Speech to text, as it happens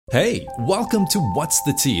Hey, welcome to What's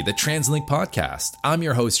the Tea, the TransLink podcast. I'm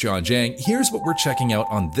your host, John Jang. Here's what we're checking out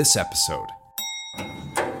on this episode.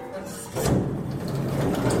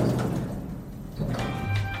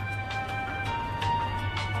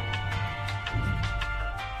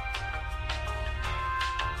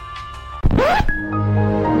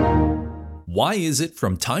 Why is it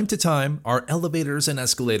from time to time our elevators and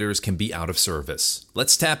escalators can be out of service?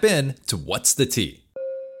 Let's tap in to What's the Tea.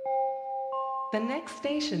 The next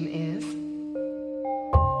station is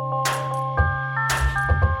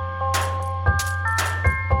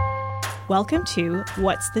Welcome to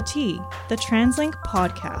What's the Tea, the TransLink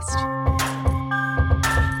podcast.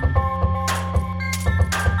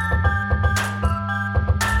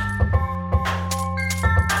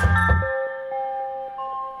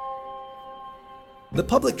 The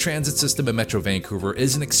public transit system in Metro Vancouver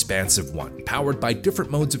is an expansive one, powered by different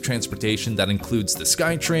modes of transportation that includes the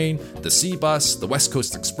SkyTrain, the C-Bus, the West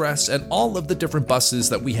Coast Express, and all of the different buses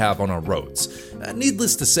that we have on our roads.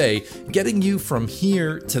 Needless to say, getting you from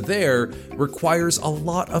here to there requires a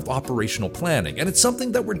lot of operational planning, and it's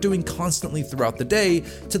something that we're doing constantly throughout the day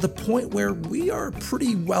to the point where we are a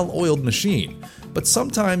pretty well-oiled machine. But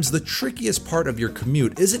sometimes the trickiest part of your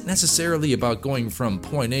commute isn't necessarily about going from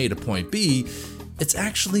point A to point B. It's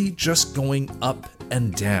actually just going up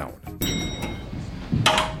and down.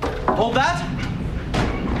 Hold that.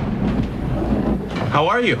 How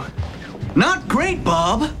are you? Not great,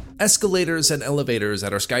 Bob. Escalators and elevators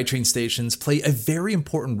at our SkyTrain stations play a very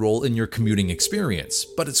important role in your commuting experience,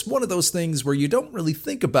 but it's one of those things where you don't really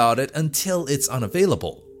think about it until it's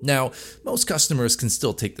unavailable. Now, most customers can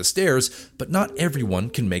still take the stairs, but not everyone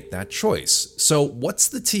can make that choice. So what's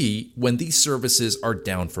the tea when these services are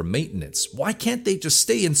down for maintenance? Why can't they just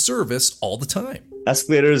stay in service all the time?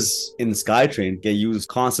 Escalators in SkyTrain get used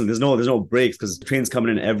constantly. There's no breaks because trains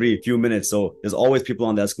coming in every few minutes. So there's always people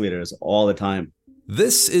on the escalators all the time.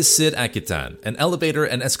 This is Sid Akitan, an elevator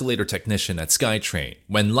and escalator technician at SkyTrain.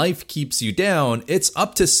 When life keeps you down, it's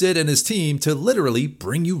up to Sid and his team to literally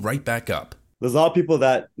bring you right back up. There's a lot of people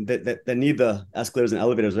that need the escalators and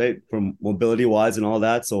elevators, right? From mobility wise and all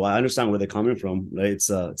that. So I understand where they're coming from, right?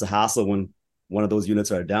 It's a hassle when one of those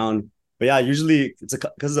units are down. But yeah, usually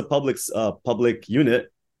because it's a public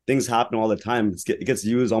unit, things happen all the time. It gets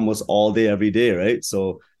used almost all day, every day, right?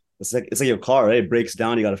 So it's like your car, right? It breaks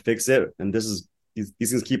down, you got to fix it. And these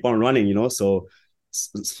things keep on running, you know? So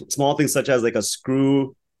small things such as like a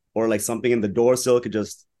screw or like something in the door sill could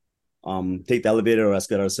just take the elevator or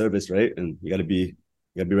escalator service, right? And you gotta be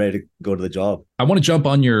ready to go to the job. I want to jump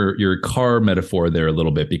on your car metaphor there a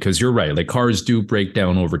little bit, because you're right. Like, cars do break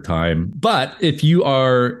down over time, but if you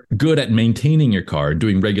are good at maintaining your car and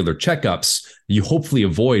doing regular checkups, you hopefully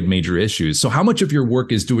avoid major issues. So how much of your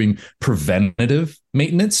work is doing preventative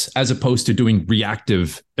maintenance as opposed to doing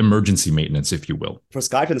reactive emergency maintenance, if you will? For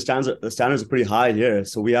SkyTrain, the standards are pretty high here.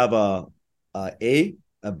 So we have a A,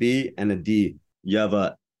 a B, and a D. You have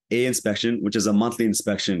a inspection, which is a monthly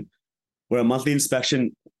inspection, where a monthly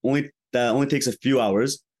inspection only takes a few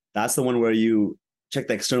hours. That's the one where you check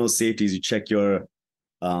the external safeties. You check your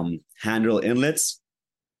handrail inlets,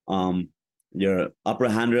 your upper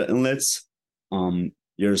handrail inlets,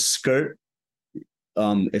 your skirt.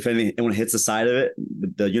 If anyone hits the side of it,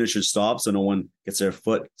 the unit should stop so no one gets their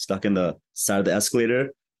foot stuck in the side of the escalator.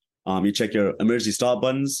 You check your emergency stop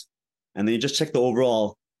buttons, and then you just check the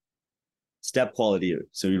overall step quality.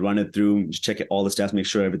 So you run it through, just check all the steps, make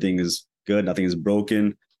sure everything is good, nothing is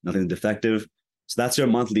broken, nothing is defective. So that's your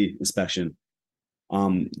monthly inspection.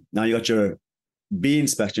 Now you got your B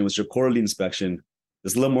inspection, which is your quarterly inspection.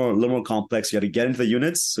 It's a little more complex. You got to get into the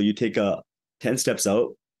units. So you take 10 steps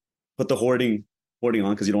out, put the hoarding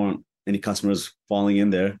on because you don't want any customers falling in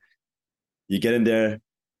there. You get in there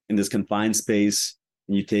in this confined space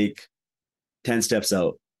and you take 10 steps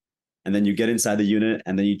out, and then you get inside the unit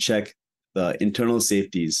and then you check the internal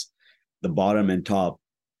safeties, the bottom and top,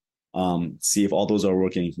 see if all those are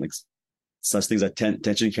working, like such things like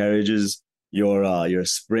tension carriages, your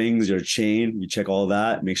springs, your chain. You check all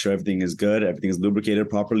that, make sure everything is good, everything is lubricated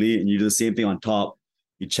properly, and you do the same thing on top.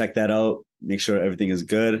 You check that out, make sure everything is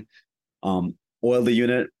good. Oil the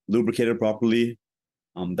unit, lubricate it properly.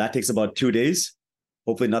 That takes about 2 days.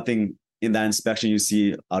 Hopefully nothing in that inspection you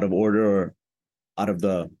see out of order or out of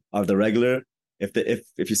the regular. If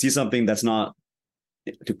you see something that's not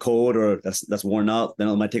to code or that's worn out, then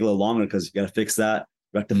it might take a little longer because you got to fix that,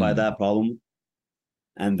 rectify that problem.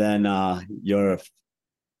 And then your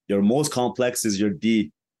most complex is your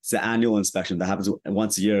D. It's the annual inspection that happens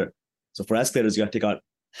once a year. So for escalators, you got to take out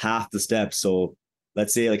half the steps. So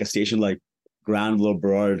let's say like a station like Granville or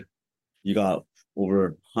Burrard, you got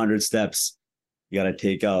over 100 steps. You got to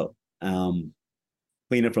take out, clean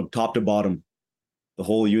it from top to bottom, the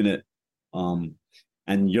whole unit. And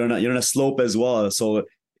you're in a slope as well, so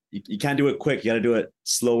you can't do it quick. You got to do it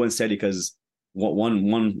slow and steady, because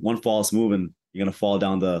one false move and you're gonna fall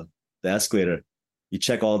down the escalator. You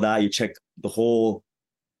check all that. You check all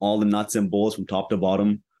the nuts and bolts from top to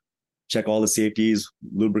bottom. Check all the safeties,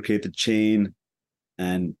 lubricate the chain,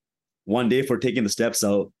 and one day for taking the steps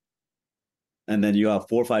out, and then you have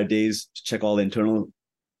 4 or 5 days to check all the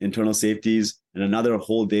internal safeties, and another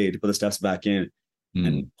whole day to put the steps back in.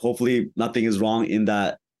 And hopefully nothing is wrong in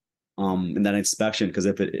that inspection, because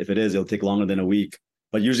if it is, it'll take longer than a week.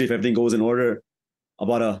 But usually, if everything goes in order,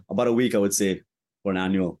 about a week, I would say, for an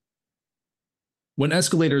annual. When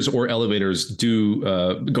escalators or elevators do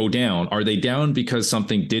go down, are they down because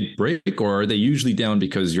something did break, or are they usually down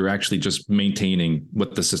because you're actually just maintaining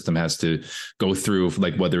what the system has to go through,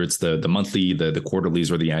 like whether it's the monthly, the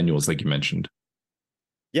quarterlies, or the annuals, like you mentioned?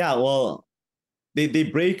 Yeah, well, they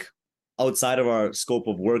break outside of our scope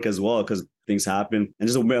of work as well, because things happen, and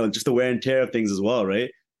just the wear and tear of things as well,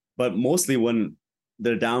 right? But mostly when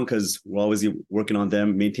they're down, because we're always working on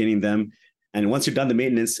them, maintaining them, and once you're done the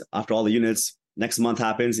maintenance after all the units, next month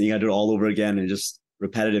happens and you got to do it all over again, and just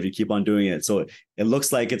repetitive. You keep on doing it, so it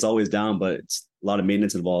looks like it's always down, but it's a lot of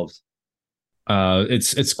maintenance involved.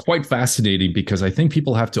 It's quite fascinating, because I think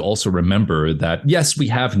people have to also remember that, yes, we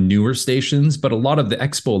have newer stations, but a lot of the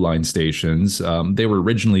Expo line stations, they were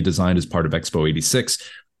originally designed as part of Expo 86.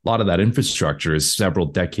 A lot of that infrastructure is several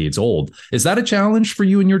decades old. Is that a challenge for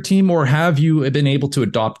you and your team, or have you been able to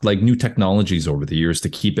adopt like new technologies over the years to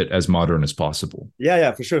keep it as modern as possible?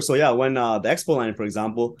 Yeah, for sure. So yeah, when the Expo line, for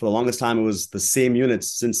example, for the longest time, it was the same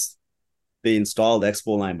units since they installed the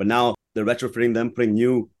Expo line, but now they're retrofitting them, putting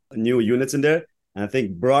new units in there. And I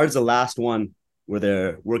think Burrard's the last one where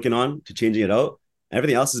they're working on to changing it out.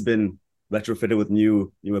 Everything else has been retrofitted with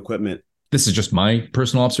new equipment. This is just my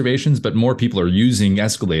personal observations, but more people are using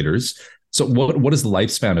escalators. So what is the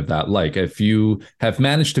lifespan of that like? If you have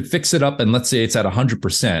managed to fix it up and let's say it's at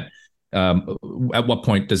 100%, at what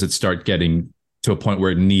point does it start getting to a point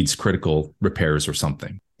where it needs critical repairs or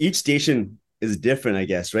something? Each station is different, I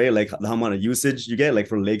guess, right? Like how much usage you get, like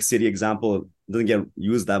for Lake City example, it doesn't get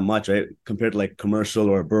used that much, right? Compared to like Commercial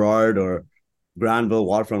or Burrard or Granville,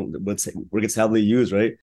 Waterfront, where it gets heavily used,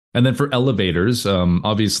 right? And then for elevators,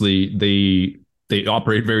 obviously they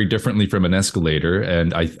operate very differently from an escalator.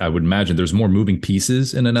 And I would imagine there's more moving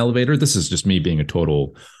pieces in an elevator. This is just me being a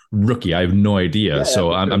total rookie. I have no idea. Yeah,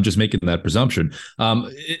 so I'm just making that presumption.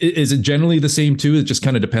 Is it generally the same too? It just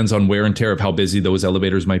kind of depends on wear and tear of how busy those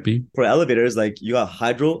elevators might be. For elevators, like you got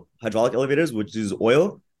hydraulic elevators, which is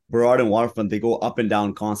oil. Burrard and Waterfront, they go up and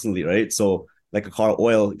down constantly, right? So like a car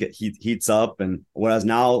oil heats up, and whereas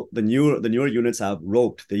now the newer units have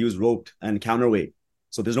roped. They use roped and counterweight,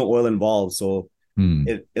 so there's no oil involved. So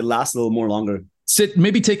it lasts a little more longer. Sid,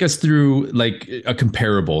 maybe take us through like a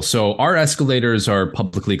comparable. So our escalators are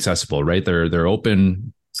publicly accessible, right? They're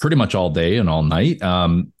open pretty much all day and all night.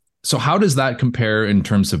 So how does that compare in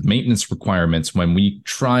terms of maintenance requirements when we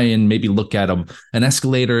try and maybe look at an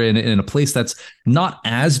escalator in a place that's not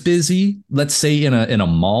as busy, let's say in a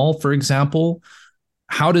mall, for example?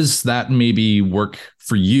 How does that maybe work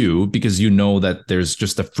for you? Because you know that there's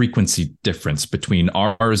just a frequency difference between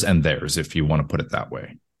ours and theirs, if you want to put it that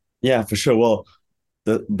way. Yeah, for sure. Well,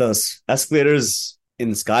 the escalators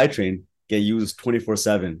in SkyTrain get used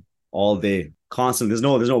 24/7 all day. Constantly.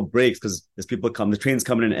 There's no breaks, because there's people the train's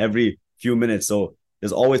coming in every few minutes, so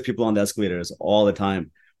there's always people on the escalators all the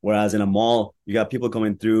time. Whereas in a mall, you got people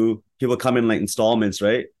coming through, people come in like installments,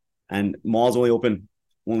 right? And malls only open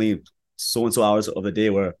so and so hours of the day,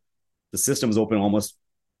 where the system is open almost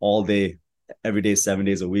all day, every day, 7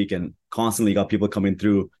 days a week, and constantly got people coming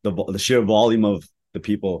through. The sheer volume of the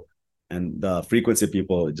people and the frequency of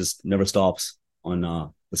people, it just never stops on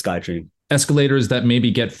the SkyTrain. Escalators that maybe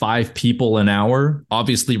get 5 people an hour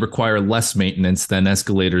obviously require less maintenance than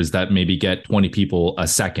escalators that maybe get 20 people a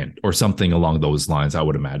second or something along those lines, I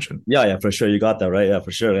would imagine. Yeah, for sure. You got that right. Yeah,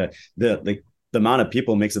 for sure. The amount of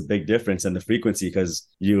people makes a big difference, and the frequency, because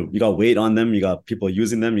you got weight on them, you got people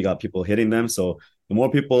using them, you got people hitting them. So the more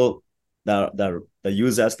people that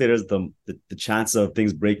use escalators, the chance of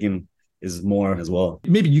things breaking is more as well.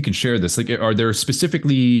 Maybe you can share this. Like, are there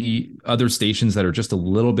specifically other stations that are just a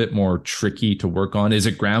little bit more tricky to work on? Is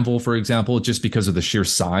it Granville, for example, just because of the sheer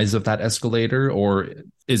size of that escalator? Or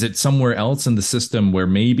is it somewhere else in the system where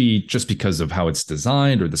maybe just because of how it's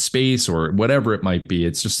designed or the space or whatever it might be,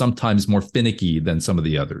 it's just sometimes more finicky than some of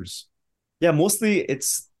the others? Yeah, mostly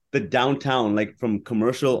it's the downtown, like from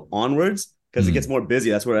Commercial onwards, because it gets more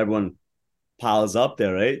busy. That's where everyone piles up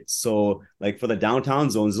there, right? So like for the downtown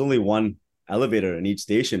zones, there's only one elevator in each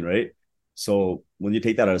station, right? So when you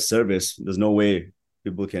take that out of service, there's no way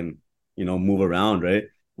people can, move around, right?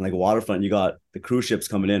 And like waterfront, you got the cruise ships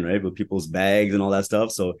coming in, right, with people's bags and all that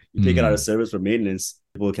stuff. So you take it out of service for maintenance,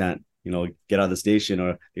 people can't, get out of the station,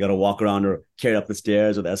 or they got to walk around or carry up the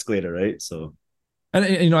stairs or the escalator, right? So.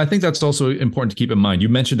 And, I think that's also important to keep in mind. You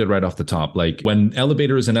mentioned it right off the top. Like when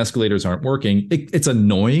elevators and escalators aren't working, it's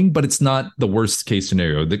annoying, but it's not the worst case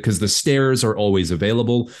scenario because the stairs are always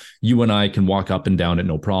available. You and I can walk up and down it,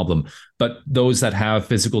 no problem. But those that have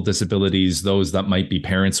physical disabilities, those that might be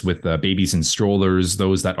parents with babies in strollers,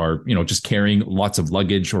 those that are, just carrying lots of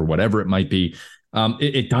luggage or whatever it might be,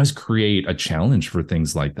 it does create a challenge for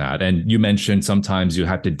things like that. And you mentioned sometimes you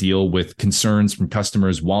have to deal with concerns from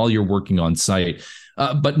customers while you're working on site.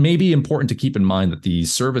 But maybe important to keep in mind that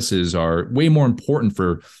these services are way more important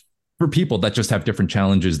for people that just have different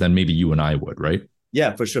challenges than maybe you and I would, right?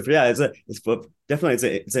 Yeah, for sure. Yeah,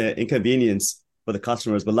 it's an inconvenience for the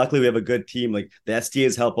customers, but luckily we have a good team. Like the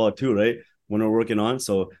STAs help out too, right? When we're working on,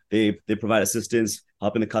 so they provide assistance,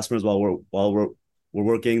 helping the customers while we're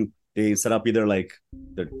working. They set up either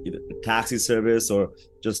the taxi service or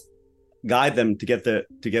just guide them to get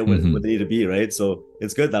where they need to be, right? So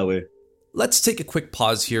it's good that way. Let's take a quick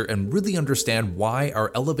pause here and really understand why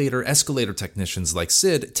our elevator escalator technicians like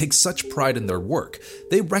Sid take such pride in their work.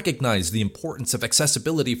 They recognize the importance of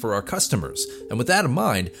accessibility for our customers. And with that in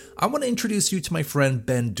mind, I want to introduce you to my friend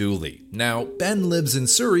Ben Dooley. Now, Ben lives in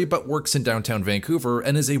Surrey but works in downtown Vancouver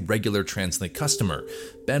and is a regular TransLink customer.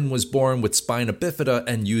 Ben was born with spina bifida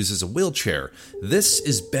and uses a wheelchair. This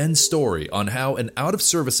is Ben's story on how an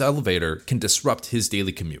out-of-service elevator can disrupt his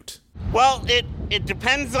daily commute. Well, it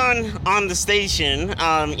depends on the station.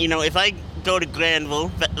 If I go to Granville,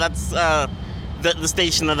 that's the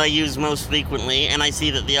station that I use most frequently, and I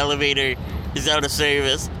see that the elevator is out of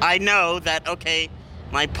service, I know that, okay,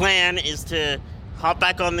 my plan is to hop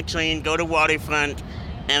back on the train, go to Waterfront,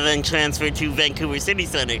 and then transfer to Vancouver City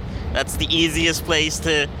Centre. That's the easiest place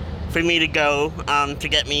for me to go to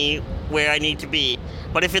get me where I need to be.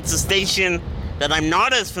 But if it's a station that I'm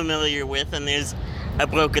not as familiar with and there's a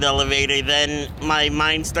broken elevator, then my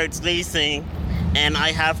mind starts racing and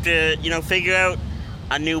I have to, figure out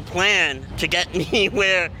a new plan to get me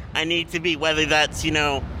where I need to be, whether that's,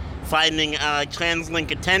 finding a TransLink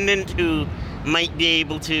attendant who might be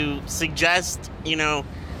able to suggest,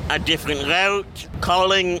 a different route,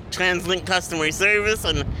 calling TransLink customer service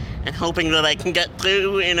and hoping that I can get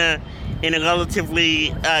through in a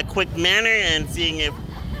relatively quick manner and seeing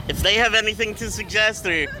if they have anything to suggest,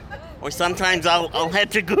 or sometimes I'll head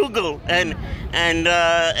to Google and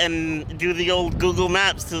do the old Google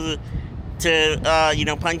Maps to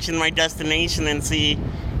punch in my destination and see,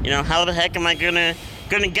 how the heck am I gonna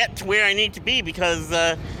get to where I need to be, because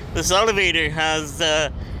this elevator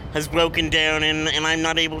has broken down and I'm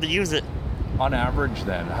not able to use it. On average,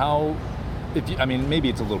 then, maybe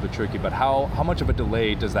it's a little bit tricky, but how much of a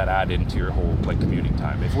delay does that add into your whole commuting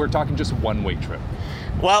time? If we're talking just a one-way trip.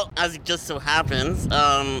 Well, as it just so happens,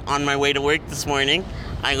 on my way to work this morning,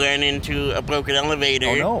 I ran into a broken elevator.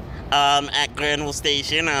 Oh, no. At Granville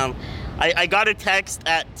Station. I got a text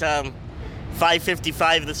at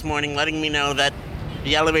 5:55 this morning letting me know that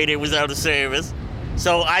the elevator was out of service.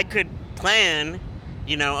 So I could plan,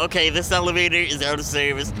 okay, this elevator is out of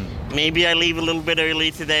service. Mm-hmm. Maybe I leave a little bit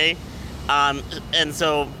early today. And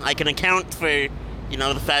so I can account for,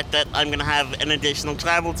 the fact that I'm going to have an additional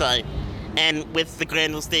travel time. And with the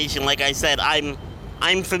Granville station, like I said,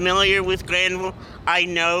 I'm familiar with Granville. I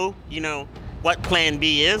know, what Plan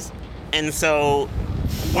B is. And so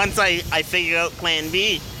once I figure out Plan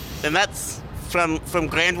B, then that's from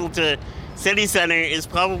Granville to City Center is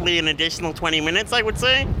probably an additional 20 minutes, I would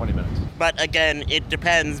say. 20 minutes. But again, it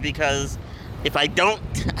depends, because if I don't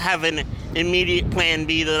have an immediate Plan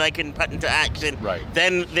B that I can put into action, right,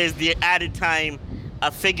 then there's the added time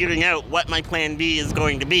of figuring out what my Plan B is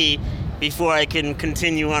going to be before I can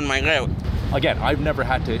continue on my route. Again, I've never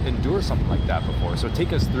had to endure something like that before. So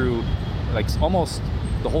take us through almost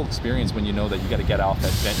the whole experience when you know that you got to get off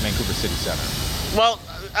at Vancouver City Centre. Well,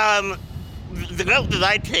 the route that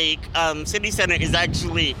I take, City Centre is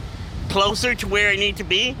actually closer to where I need to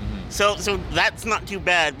be. Mm-hmm. So that's not too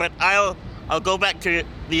bad. But I'll go back to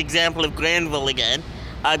the example of Granville again.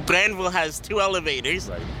 Granville has 2 elevators,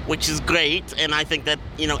 right, which is great. And I think that,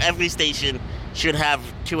 every station should have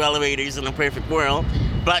 2 elevators in a perfect world.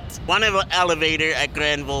 But one elevator at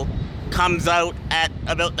Granville comes out at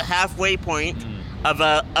about the halfway point of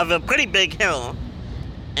a pretty big hill,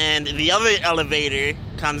 and the other elevator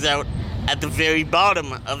comes out at the very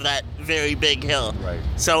bottom of that very big hill. Right.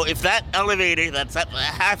 So if that elevator that's at the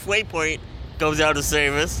halfway point goes out of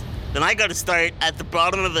service, then I got to start at the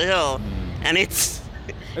bottom of the hill, and it's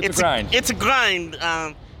a grind. It's a grind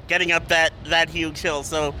getting up that huge hill.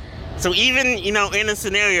 So even in a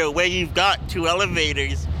scenario where you've got two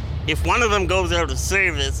elevators, if one of them goes out of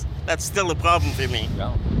service, that's still a problem for me.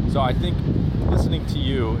 Yeah. So I think listening to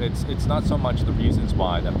you, it's not so much the reasons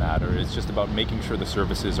why that matter. It's just about making sure the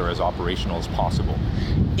services are as operational as possible.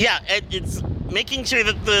 Yeah, it's making sure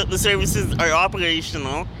that the services are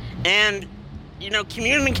operational and,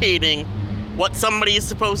 communicating what somebody is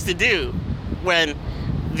supposed to do when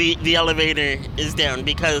the elevator is down.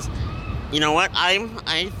 Because, you know what,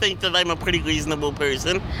 I think that I'm a pretty reasonable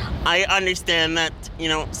person. I understand that,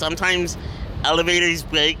 sometimes elevators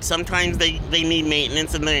break, sometimes they need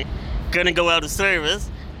maintenance and they're gonna go out of service,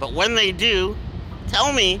 but when they do,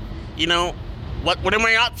 tell me, what are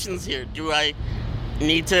my options here? Do I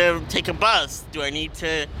need to take a bus? Do I need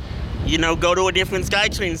to, go to a different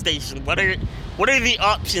SkyTrain station? What are the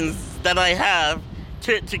options that I have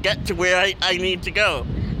to get to where I need to go?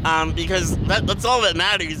 Because that's all that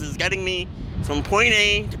matters, is getting me from point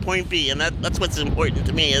A to point B, and that's what's important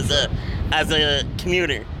to me as a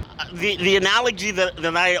commuter. The analogy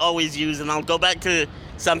that I always use, and I'll go back to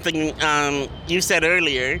something you said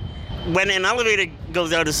earlier, when an elevator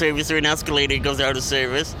goes out of service or an escalator goes out of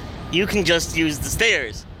service, you can just use the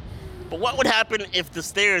stairs. But what would happen if the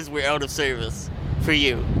stairs were out of service for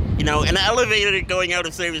you? An elevator going out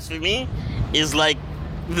of service for me is like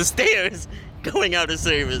the stairs going out of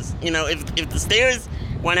service. If the stairs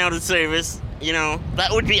went out of service, that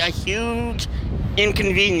would be a huge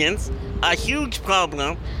inconvenience, a huge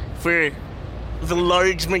problem for the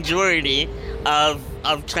large majority of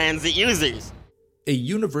transit users. A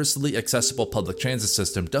universally accessible public transit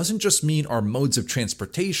system doesn't just mean our modes of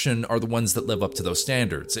transportation are the ones that live up to those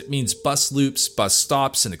standards. It means bus loops, bus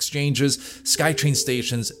stops and exchanges, SkyTrain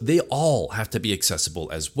stations, they all have to be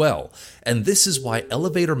accessible as well. And this is why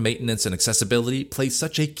elevator maintenance and accessibility play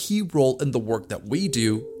such a key role in the work that we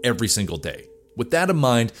do every single day. With that in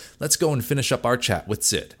mind, let's go and finish up our chat with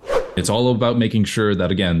Sid. It's all about making sure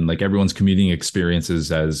that, again, like everyone's commuting experience is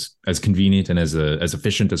as convenient and as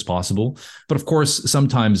efficient as possible. But of course,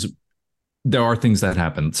 sometimes there are things that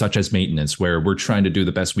happen, such as maintenance, where we're trying to do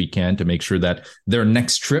the best we can to make sure that their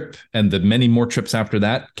next trip and the many more trips after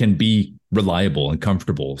that can be reliable and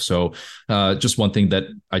comfortable. So just one thing that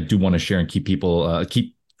I do want to share and keep people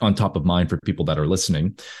keep on top of mind for people that are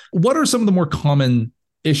listening. What are some of the more common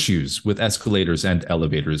issues with escalators and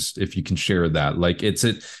elevators, if you can share that? Like, is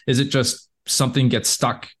it just something gets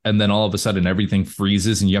stuck and then all of a sudden everything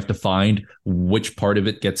freezes and you have to find which part of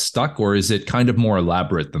it gets stuck, or is it kind of more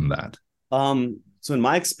elaborate than that? So in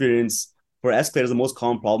my experience, for escalators, the most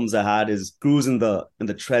common problems I had is screws in the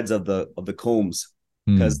treads of the combs,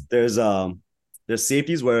 because there's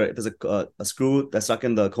safeties where if there's a screw that's stuck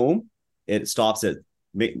in the comb, it stops it,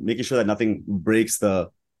 making sure that nothing breaks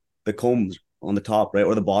the combs on the top, right,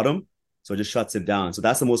 or the bottom. So it just shuts it down. So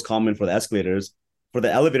that's the most common for the escalators. For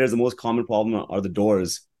the elevators, the most common problem are the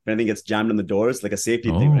doors. If anything gets jammed in the doors, like a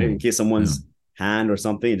safety thing, right? In case someone's hand or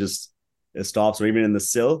something, it stops, or even in the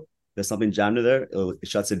sill, there's something jammed in there, it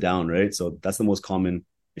shuts it down, right? So that's the most common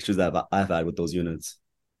issues that I've had with those units.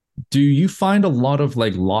 Do you find a lot of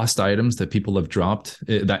like lost items that people have dropped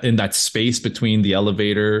that in that space between the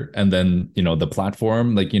elevator and then, the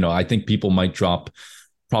platform? Like, I think people might drop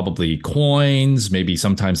probably coins, maybe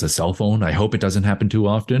sometimes a cell phone. I hope it doesn't happen too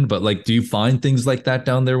often, but like, do you find things like that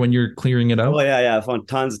down there when you're clearing it out? Oh yeah. I found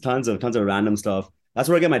tons of random stuff. That's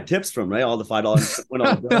where I get my tips from, right? All the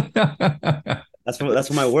 $5. That's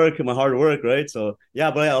for my work and my hard work, right? So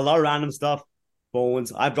yeah, but a lot of random stuff.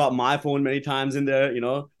 Phones. I've dropped my phone many times in there,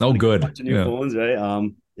 Oh, good. New phones, right?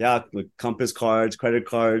 Like compass cards, credit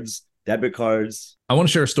cards, debit cards. I want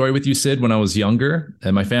to share a story with you, Sid. When I was younger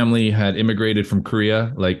and my family had immigrated from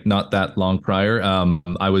Korea, like not that long prior,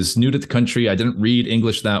 I was new to the country. I didn't read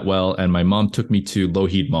English that well. And my mom took me to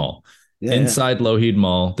Lougheed Mall. Inside Lougheed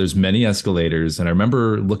Mall, there's many escalators. And I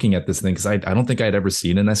remember looking at this thing because I don't think I'd ever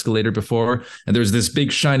seen an escalator before. And there's this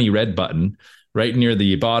big shiny red button right near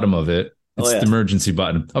the bottom of it. It's the emergency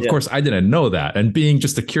button. Of course, I didn't know that. And being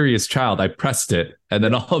just a curious child, I pressed it. And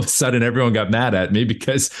then all of a sudden, everyone got mad at me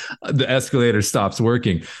because the escalator stops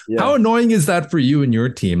working. Yeah. How annoying is that for you and your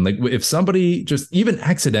team? Like, if somebody just even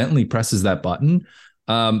accidentally presses that button,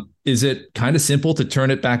 is it kind of simple to turn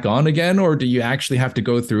it back on again? Or do you actually have to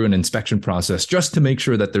go through an inspection process just to make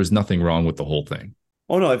sure that there's nothing wrong with the whole thing?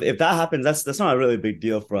 Oh, no. If that happens, that's not a really big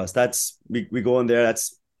deal for us. We go in there.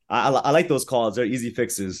 I like those calls. They're easy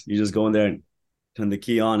fixes. You just go in there and turn the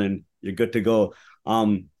key on and you're good to go.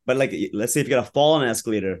 But like, let's say if you got to fall on an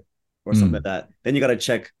escalator or something like that, then you got to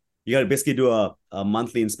check. You got to basically do a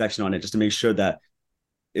monthly inspection on it just to make sure that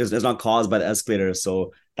it's not caused by the escalator.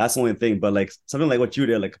 So that's the only thing. But like something like what you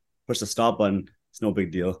did, like push the stop button, it's no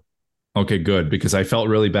big deal. Okay, good, because I felt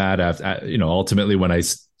really bad after, ultimately when I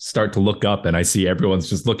start to look up and I see everyone's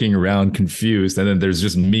just looking around confused, and then there's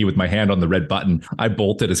just me with my hand on the red button. I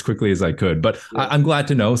bolted as quickly as I could, but yeah. I'm glad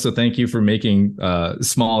to know. So thank you for making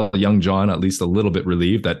small young John at least a little bit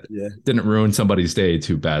relieved that didn't ruin somebody's day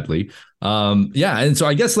too badly. And so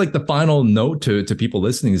I guess like the final note to people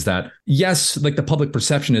listening is that, yes, like the public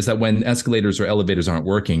perception is that when escalators or elevators aren't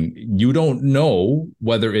working, you don't know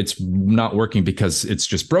whether it's not working because it's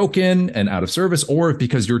just broken and out of service, or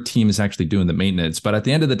because your team is actually doing the maintenance. But at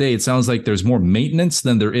the end of the day, it sounds like there's more maintenance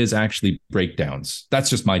than there is actually breakdowns. That's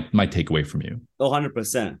just my takeaway from you.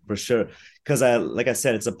 100% for sure. Because like I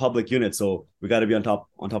said, it's a public unit, so we got to be on top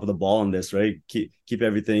of the ball on this, right? Keep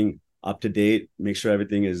everything up to date. Make sure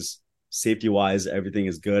everything is safety wise, everything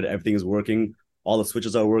is good, everything is working. All the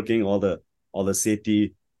switches are working. All the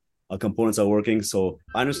safety components are working. So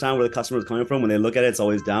I understand where the customer is coming from. When they look at it, it's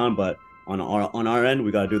always down, but on our end,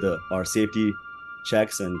 we got to do our safety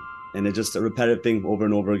checks, and it's just a repetitive thing over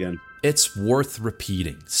and over again. It's worth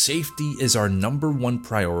repeating. Safety is our number one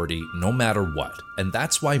priority no matter what. And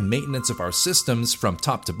that's why maintenance of our systems from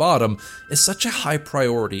top to bottom is such a high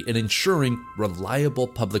priority in ensuring reliable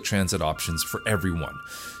public transit options for everyone.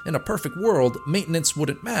 In a perfect world, maintenance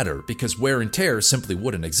wouldn't matter because wear and tear simply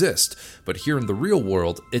wouldn't exist. But here in the real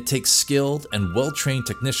world, it takes skilled and well-trained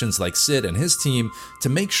technicians like Sid and his team to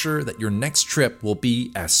make sure that your next trip will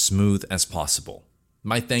be as smooth as possible.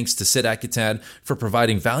 My thanks to Sid Akitan for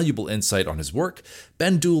providing valuable insight on his work,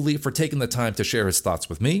 Ben Dooley for taking the time to share his thoughts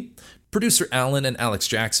with me, producer Alan and Alex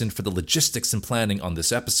Jackson for the logistics and planning on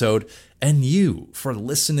this episode, and you for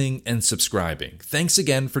listening and subscribing. Thanks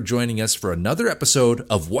again for joining us for another episode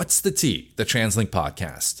of What's the Tea, the TransLink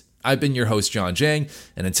podcast. I've been your host, John Jang,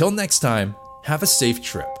 and until next time, have a safe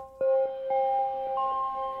trip.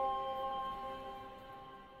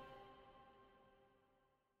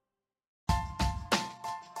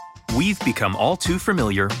 We've become all too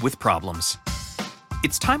familiar with problems.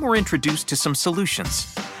 It's time we're introduced to some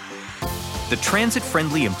solutions. The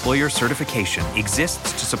Transit-Friendly Employer Certification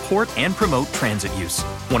exists to support and promote transit use,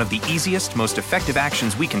 one of the easiest, most effective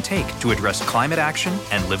actions we can take to address climate action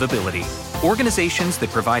and livability. Organizations that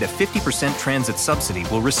provide a 50% transit subsidy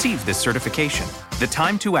will receive this certification. The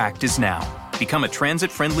time to act is now. Become a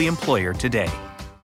transit-friendly employer today.